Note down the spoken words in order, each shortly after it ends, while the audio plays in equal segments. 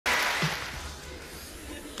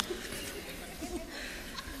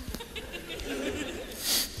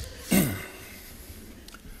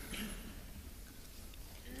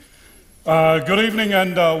Good evening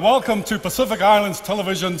and welcome to Pacific Islands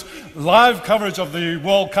Television's live coverage of the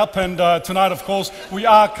World Cup. And tonight, of course, we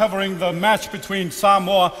are covering the match between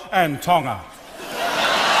Samoa and Tonga.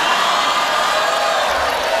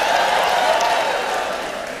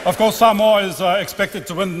 Of course, Samoa is expected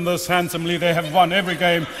to win this handsomely. They have won every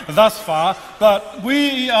game thus far. But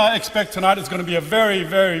we expect tonight is going to be a very,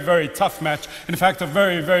 very, very tough match. In fact, a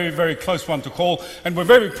very, very, very close one to call. And we're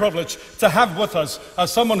very privileged to have with us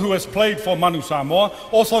someone who has played for Manu Samoa,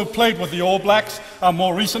 also played with the All Blacks,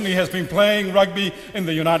 more recently has been playing rugby in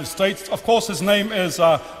the United States. Of course, his name is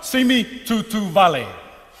Simi Tutuvale.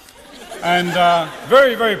 And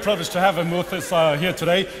very, very privileged to have him with us here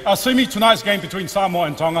today. Simi, tonight's game between Samoa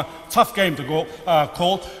and Tonga, tough game to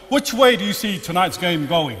call. Which way do you see tonight's game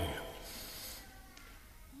going?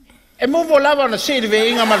 E muvo lava na siri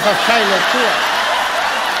ve inga malfafaile tua.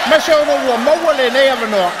 Masho no wa maua le nei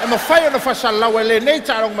avanoa. E mawhai ona whasalawe le nei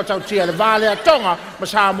tarong matautia le vale a Tonga ma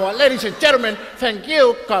Samoa. Ladies and gentlemen, thank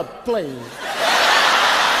you, God, please.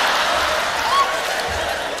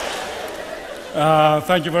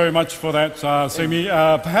 Thank you very much for that, Simi.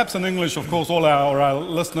 Perhaps in English, of course, all our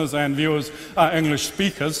listeners and viewers are English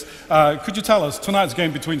speakers. Could you tell us tonight's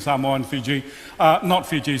game between Samoa and between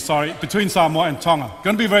Samoa and Tonga?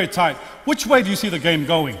 Going to be very tight. Which way do you see the game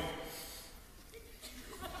going?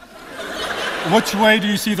 Which way do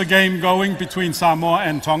you see the game going between Samoa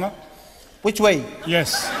and Tonga? Which way?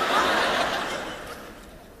 Yes.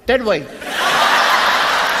 That way.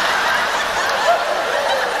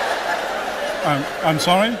 I'm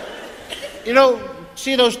sorry? You know,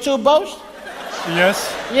 see those two boats?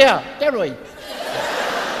 Yes. Yeah, that way.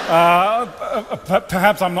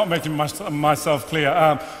 Perhaps I'm not making myself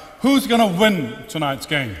clear. Who's going to win tonight's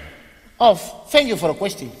game? Oh, thank you for the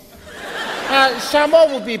question. Samoa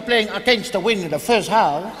will be playing against the wind in the first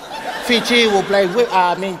half. Fiji will play with,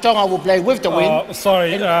 Tonga will play with the wind.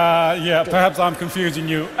 Sorry, yeah, perhaps I'm confusing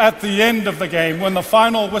you. At the end of the game, when the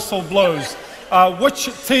final whistle blows, which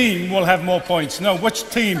team will have more points? No, which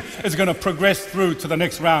team is going to progress through to the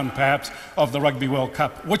next round, perhaps, of the Rugby World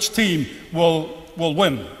Cup? Which team will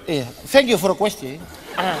win? Yeah, thank you for the question.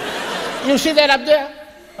 You see that up there?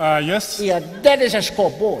 Yes. Yeah, that is a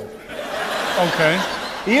scoreboard. Okay.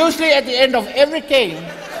 Usually at the end of every game,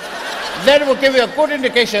 that will give you a good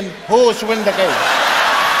indication who's win the game.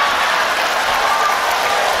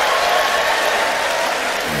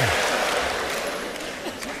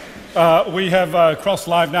 We have crossed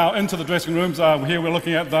live now into the dressing rooms. Here we're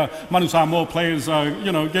looking at the Manu Samoa players,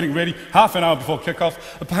 getting ready half an hour before kickoff.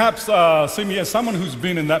 Perhaps, Simi, as someone who's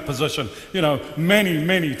been in that position, many,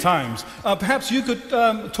 many times, perhaps you could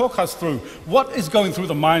talk us through what is going through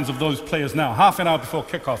the minds of those players now, half an hour before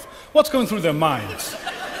kickoff. What's going through their minds?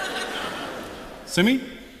 Simi,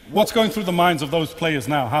 what's going through the minds of those players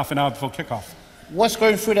now, half an hour before kickoff? What's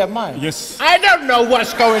going through their mind? Yes. I don't know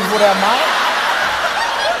what's going through their mind.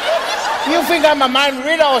 You think I'm a mind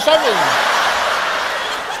reader or something?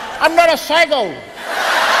 I'm not a psycho.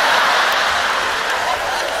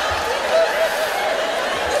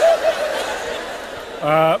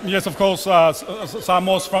 Yes, of course,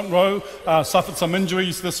 Samoa's front row suffered some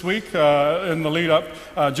injuries this week in the lead-up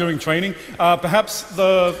during training. Perhaps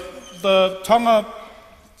the Tonga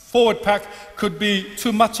forward pack could be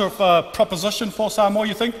too much of a proposition for Samoa,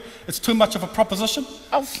 you think? It's too much of a proposition?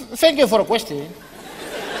 Thank you for the question.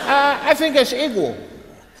 I think it's equal.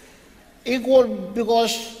 Equal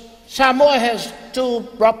because Samoa has two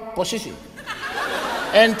prop positions.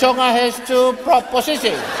 And Tonga has two prop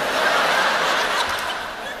positions.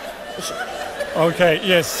 Okay,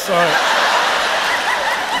 yes.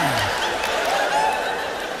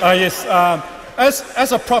 Yes,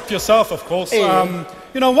 as a prop yourself, of course,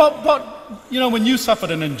 when you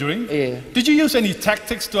suffered an injury, did you use any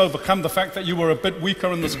tactics to overcome the fact that you were a bit weaker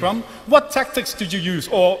in the scrum? What tactics did you use,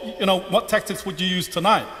 or what tactics would you use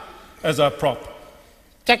tonight as a prop?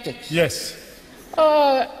 Tactics? Yes.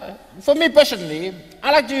 For me personally,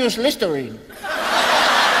 I like to use Listerine.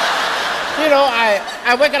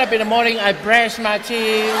 I wake up in the morning, I brush my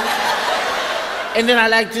teeth, and then I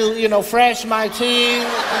like to, fresh my teeth.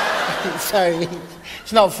 Sorry,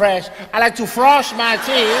 it's not fresh. I like to frost my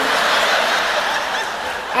teeth.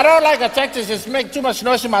 I don't like a tactics that make too much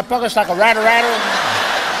noise in my pockets like a rattle.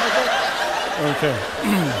 Okay.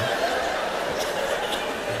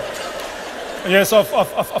 Yes,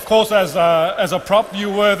 of course, as a prop, you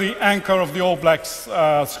were the anchor of the All Blacks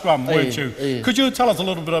scrum, weren't you? Could you tell us a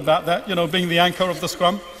little bit about that, being the anchor of the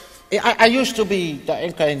scrum? I used to be the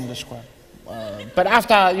anchor in the scrum. But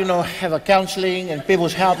after, have a counseling and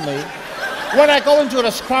people's help me, when I go into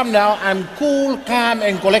the scrum now, I'm cool, calm,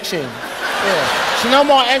 and collection. Yeah. There's no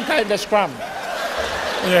more anchor in the scrum.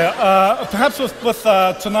 Yeah, perhaps with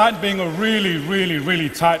tonight being a really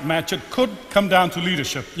tight match, it could come down to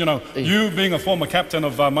leadership. You know, you being a former captain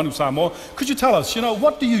of Manu Samoa, could you tell us, you know,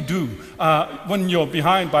 what do you do when you're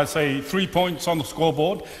behind by, say, 3 points on the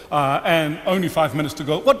scoreboard and only 5 minutes to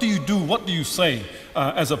go? What do you do? What do you say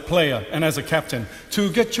as a player and as a captain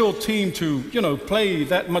to get your team to, you know, play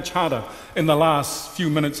that much harder in the last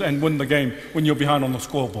few minutes and win the game when you're behind on the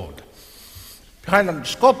scoreboard? Behind on the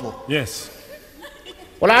scoreboard? Yes.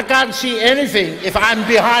 Well, I can't see anything if I'm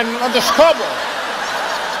behind on the scoreboard.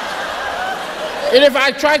 And if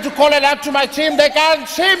I try to call it out to my team, they can't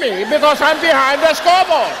see me because I'm behind the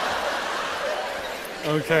scoreboard.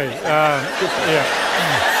 Okay.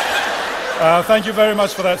 Thank you very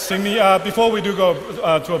much for that, Sydney. Before we do go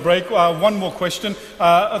to a break, one more question.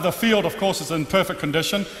 The field, of course, is in perfect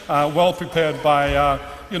condition, well prepared by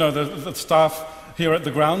you know, the staff here at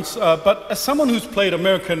the grounds, but as someone who's played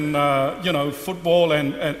American, you know, football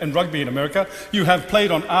and rugby in America, you have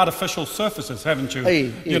played on artificial surfaces, haven't you?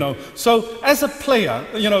 You know, so as a player,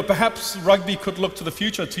 you know, perhaps rugby could look to the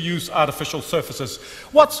future to use artificial surfaces.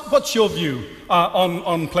 What's your view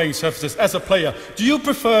on playing surfaces as a player? Do you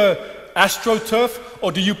prefer AstroTurf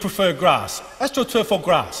or do you prefer grass? AstroTurf or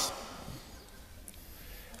grass?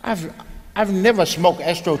 I've never smoked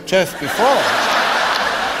AstroTurf before.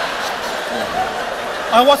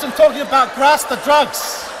 I wasn't talking about grass, the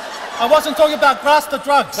drugs. I wasn't talking about grass, the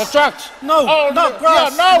drugs. The drugs? No, not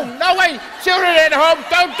grass. No way. Children at home,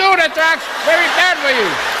 don't do the drugs. Very bad for you.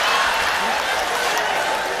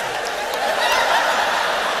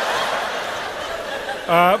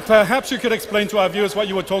 Perhaps you could explain to our viewers what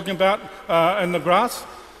you were talking about in the grass?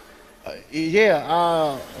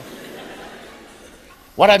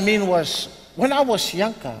 What I mean was, when I was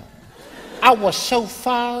younger, I was so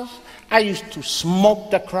fast, I used to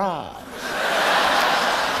smoke the crowd.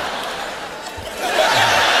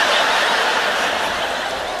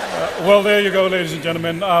 Well, there you go, ladies and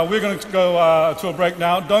gentlemen. We're going to go to a break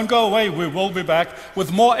now. Don't go away. We will be back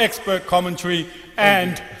with more expert commentary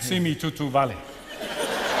and Simi Tutu Valley.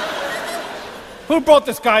 Who brought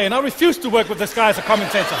this guy in? I refuse to work with this guy as a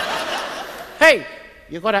commentator. Hey,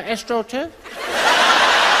 you got an AstroTurf?